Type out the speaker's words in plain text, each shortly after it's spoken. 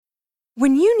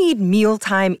When you need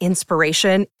mealtime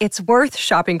inspiration, it's worth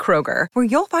shopping Kroger, where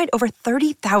you'll find over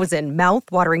 30,000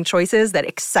 mouth-watering choices that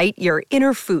excite your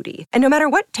inner foodie. And no matter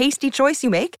what tasty choice you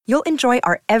make, you'll enjoy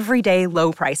our everyday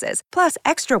low prices, plus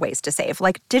extra ways to save,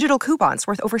 like digital coupons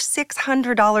worth over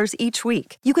 $600 each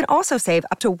week. You can also save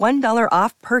up to $1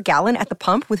 off per gallon at the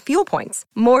pump with fuel points.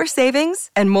 More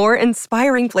savings and more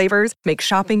inspiring flavors make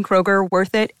shopping Kroger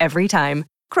worth it every time.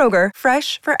 Kroger,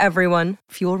 fresh for everyone.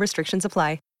 Fuel restrictions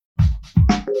apply.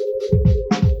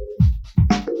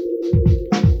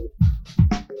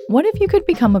 What if you could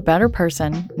become a better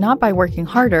person, not by working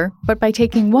harder, but by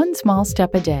taking one small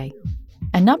step a day?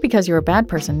 And not because you're a bad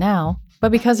person now,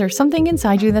 but because there's something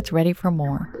inside you that's ready for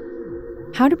more.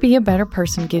 How to Be a Better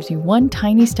Person gives you one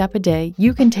tiny step a day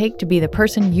you can take to be the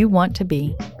person you want to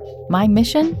be. My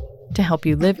mission? To help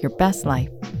you live your best life.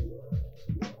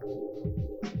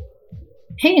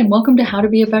 Hey, and welcome to How to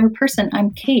Be a Better Person.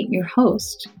 I'm Kate, your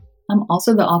host. I'm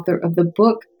also the author of the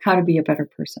book, How to Be a Better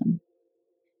Person.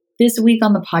 This week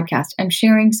on the podcast, I'm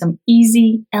sharing some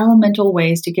easy, elemental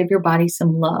ways to give your body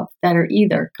some love that are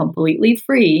either completely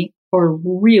free or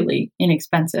really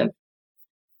inexpensive.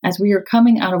 As we are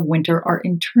coming out of winter, our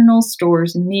internal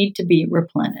stores need to be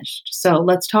replenished. So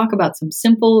let's talk about some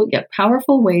simple yet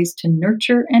powerful ways to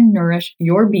nurture and nourish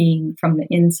your being from the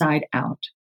inside out.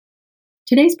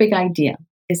 Today's big idea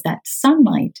is that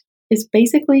sunlight is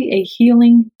basically a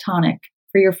healing tonic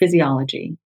for your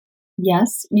physiology.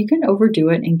 Yes, you can overdo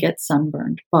it and get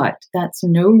sunburned, but that's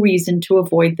no reason to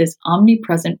avoid this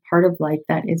omnipresent part of life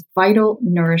that is vital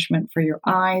nourishment for your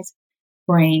eyes,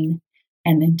 brain,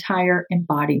 and entire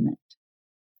embodiment.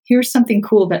 Here's something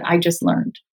cool that I just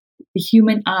learned. The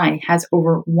human eye has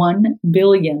over 1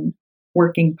 billion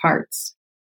working parts.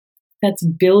 That's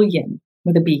billion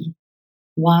with a B.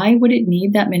 Why would it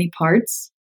need that many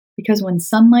parts? Because when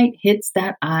sunlight hits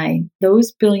that eye,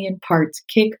 those billion parts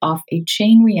kick off a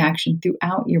chain reaction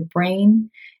throughout your brain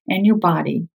and your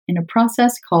body in a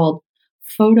process called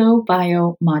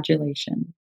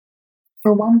photobiomodulation.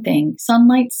 For one thing,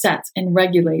 sunlight sets and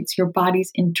regulates your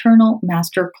body's internal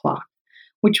master clock,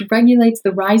 which regulates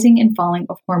the rising and falling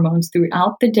of hormones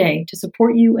throughout the day to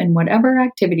support you in whatever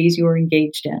activities you are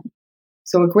engaged in.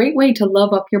 So a great way to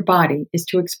love up your body is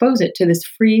to expose it to this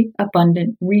free,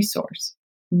 abundant resource.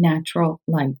 Natural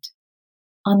light.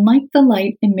 Unlike the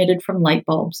light emitted from light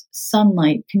bulbs,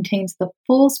 sunlight contains the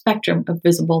full spectrum of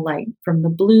visible light, from the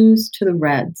blues to the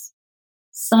reds.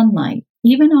 Sunlight,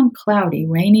 even on cloudy,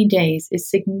 rainy days, is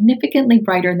significantly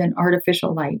brighter than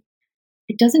artificial light.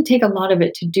 It doesn't take a lot of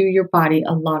it to do your body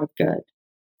a lot of good,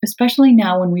 especially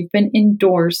now when we've been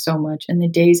indoors so much and the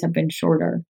days have been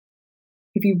shorter.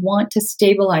 If you want to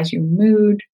stabilize your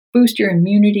mood, boost your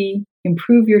immunity,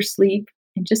 improve your sleep,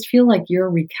 and just feel like you're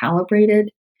recalibrated,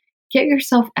 get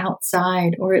yourself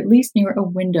outside or at least near a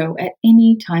window at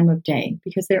any time of day,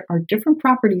 because there are different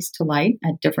properties to light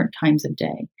at different times of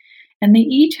day, and they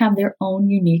each have their own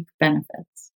unique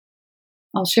benefits.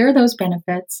 I'll share those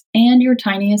benefits and your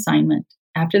tiny assignment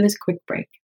after this quick break.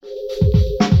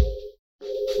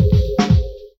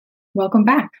 Welcome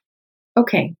back.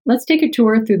 Okay, let's take a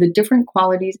tour through the different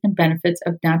qualities and benefits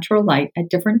of natural light at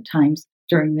different times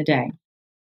during the day.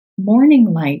 Morning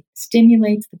light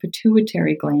stimulates the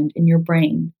pituitary gland in your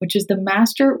brain, which is the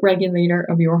master regulator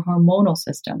of your hormonal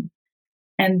system.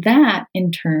 And that,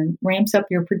 in turn, ramps up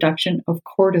your production of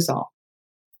cortisol.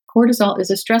 Cortisol is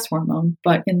a stress hormone,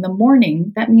 but in the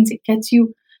morning, that means it gets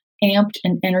you amped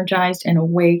and energized and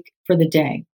awake for the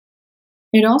day.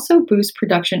 It also boosts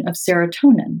production of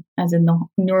serotonin, as in the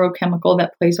neurochemical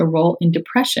that plays a role in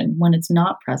depression when it's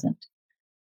not present.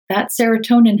 That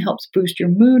serotonin helps boost your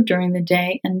mood during the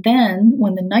day, and then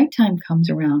when the nighttime comes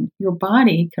around, your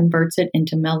body converts it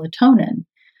into melatonin,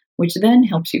 which then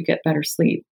helps you get better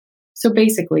sleep. So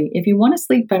basically, if you want to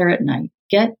sleep better at night,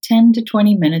 get 10 to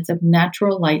 20 minutes of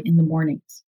natural light in the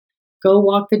mornings. Go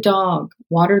walk the dog,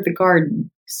 water the garden,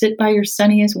 sit by your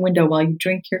sunniest window while you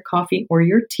drink your coffee or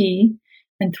your tea,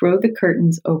 and throw the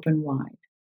curtains open wide.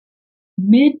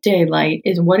 Midday light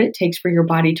is what it takes for your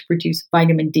body to produce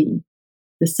vitamin D.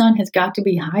 The sun has got to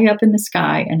be high up in the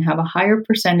sky and have a higher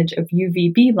percentage of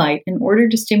UVB light in order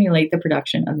to stimulate the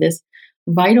production of this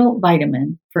vital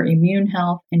vitamin for immune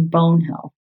health and bone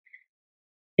health.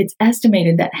 It's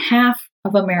estimated that half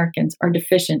of Americans are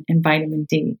deficient in vitamin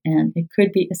D, and it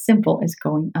could be as simple as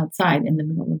going outside in the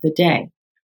middle of the day.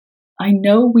 I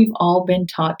know we've all been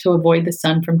taught to avoid the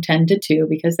sun from 10 to 2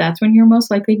 because that's when you're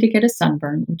most likely to get a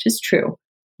sunburn, which is true.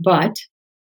 But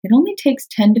it only takes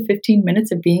 10 to 15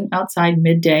 minutes of being outside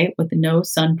midday with no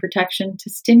sun protection to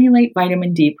stimulate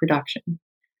vitamin D production.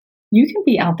 You can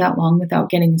be out that long without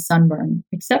getting a sunburn,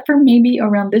 except for maybe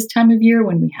around this time of year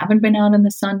when we haven't been out in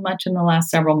the sun much in the last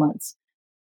several months.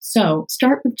 So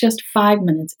start with just 5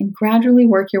 minutes and gradually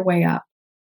work your way up.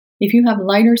 If you have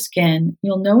lighter skin,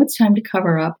 you'll know it's time to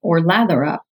cover up or lather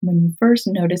up when you first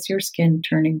notice your skin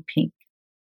turning pink.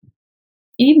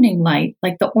 Evening light,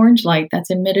 like the orange light that's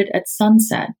emitted at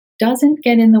sunset, doesn't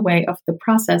get in the way of the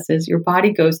processes your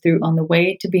body goes through on the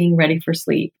way to being ready for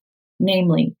sleep,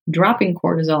 namely dropping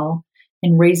cortisol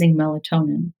and raising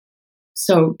melatonin.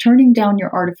 So turning down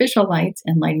your artificial lights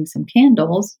and lighting some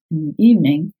candles in the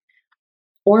evening,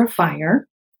 or a fire,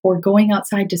 or going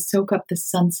outside to soak up the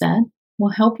sunset will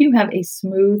help you have a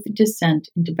smooth descent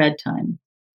into bedtime.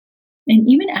 And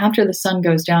even after the sun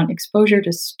goes down, exposure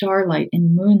to starlight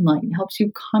and moonlight helps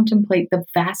you contemplate the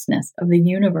vastness of the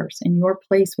universe and your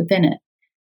place within it.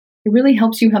 It really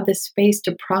helps you have the space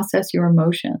to process your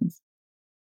emotions.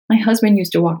 My husband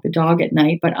used to walk the dog at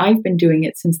night, but I've been doing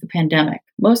it since the pandemic,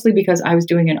 mostly because I was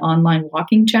doing an online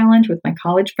walking challenge with my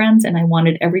college friends and I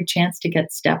wanted every chance to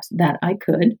get steps that I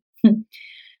could.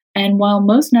 And while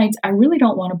most nights I really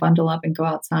don't want to bundle up and go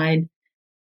outside,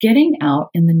 getting out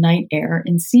in the night air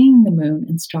and seeing the moon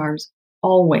and stars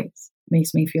always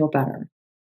makes me feel better.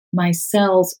 My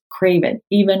cells crave it,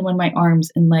 even when my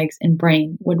arms and legs and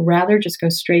brain would rather just go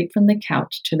straight from the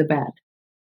couch to the bed.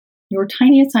 Your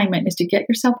tiny assignment is to get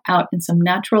yourself out in some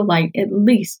natural light at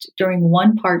least during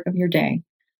one part of your day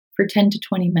for 10 to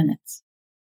 20 minutes.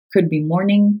 Could be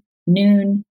morning,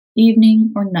 noon,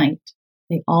 evening, or night.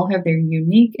 They all have their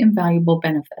unique and valuable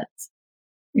benefits.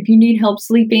 If you need help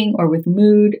sleeping or with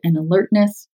mood and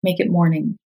alertness, make it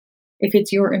morning. If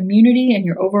it's your immunity and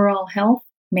your overall health,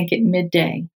 make it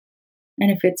midday.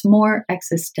 And if it's more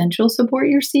existential support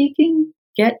you're seeking,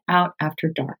 get out after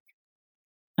dark.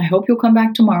 I hope you'll come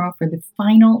back tomorrow for the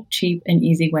final cheap and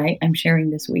easy way I'm sharing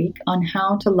this week on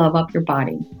how to love up your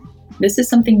body. This is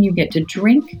something you get to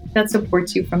drink that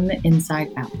supports you from the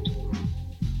inside out.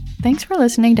 Thanks for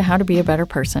listening to How to Be a Better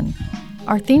Person.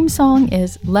 Our theme song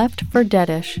is Left for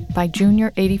Deadish by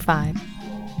Junior85.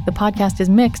 The podcast is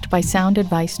mixed by Sound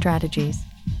Advice Strategies.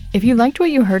 If you liked what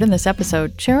you heard in this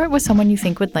episode, share it with someone you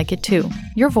think would like it too.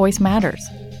 Your voice matters.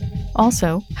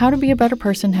 Also, How to Be a Better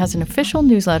Person has an official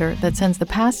newsletter that sends the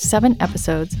past 7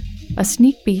 episodes, a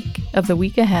sneak peek of the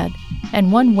week ahead,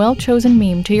 and one well-chosen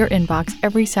meme to your inbox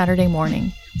every Saturday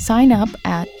morning. Sign up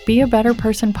at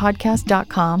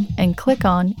beabetterpersonpodcast.com and click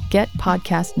on Get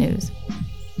Podcast News.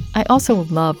 I also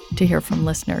love to hear from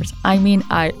listeners. I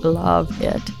love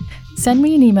it. Send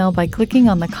me an email by clicking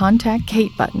on the Contact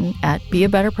Kate button at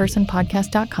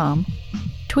beabetterpersonpodcast.com.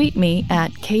 Tweet me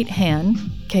at Kate Han,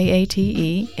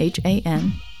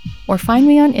 Katehan, or find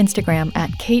me on Instagram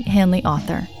at Kate Hanley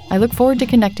Author. I look forward to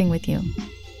connecting with you.